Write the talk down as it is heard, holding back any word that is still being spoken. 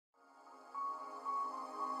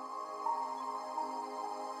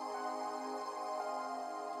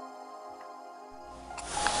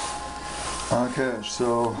Okay,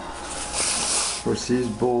 so of course these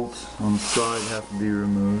bolts on the side have to be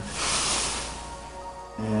removed,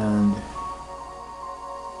 and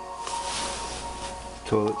the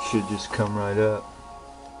toilet should just come right up.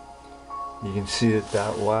 You can see that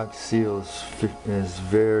that wax seal is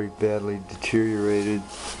very badly deteriorated,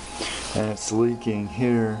 and it's leaking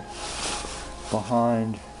here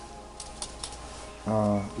behind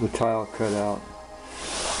the tile cutout.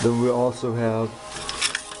 Then we also have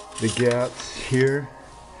the gaps here,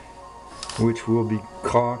 which will be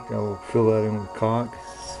caulked. I will fill that in with caulk,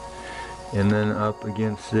 and then up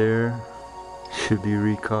against there should be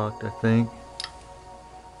re-caulked, I think,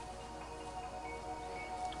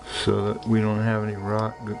 so that we don't have any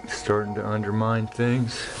rock starting to undermine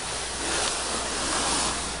things.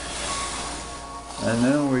 And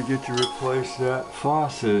then we get to replace that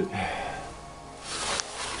faucet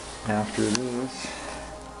after this.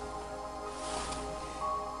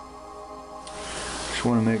 Just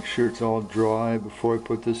want to make sure it's all dry before I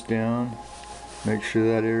put this down. Make sure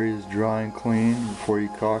that area is dry and clean before you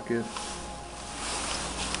caulk it.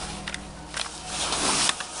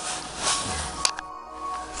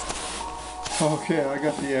 Okay, I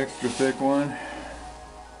got the extra thick one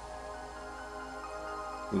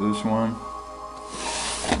for this one.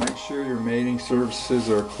 Make sure your mating surfaces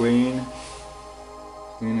are clean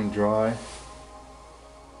and dry.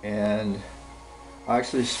 And I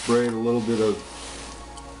actually sprayed a little bit of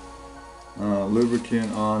lubricant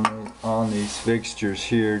on these fixtures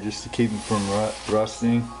here just to keep them from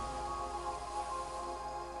rusting.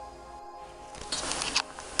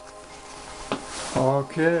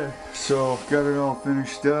 Okay, so got it all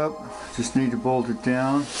finished up. Just need to bolt it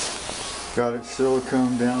down. Got it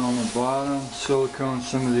silicone down on the bottom. Silicone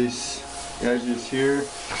some of these edges here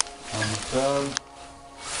on the tub.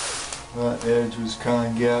 That edge was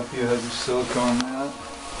kind of gappy. I had to silicone that.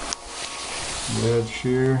 The edge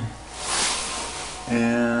here.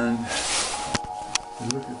 And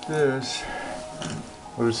look at this.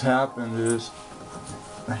 What has happened is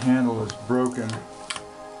the handle is broken.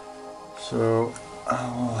 So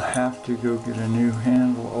I'll have to go get a new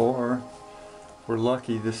handle, or if we're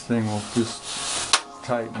lucky, this thing will just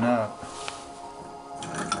tighten up.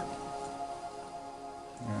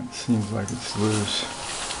 And it seems like it's loose.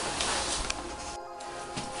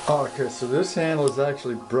 Okay, so this handle is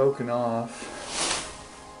actually broken off,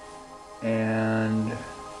 and you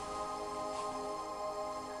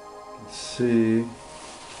can see,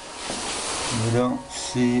 we don't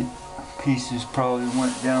see, pieces probably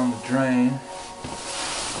went down the drain.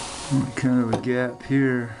 Kind of a gap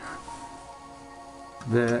here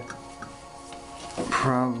that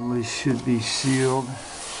probably should be sealed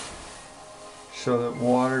so that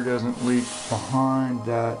water doesn't leak behind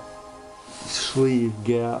that sleeve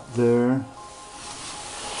gap there.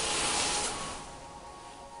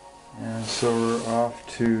 And so we're off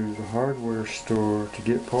to the hardware store to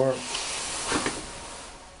get parts.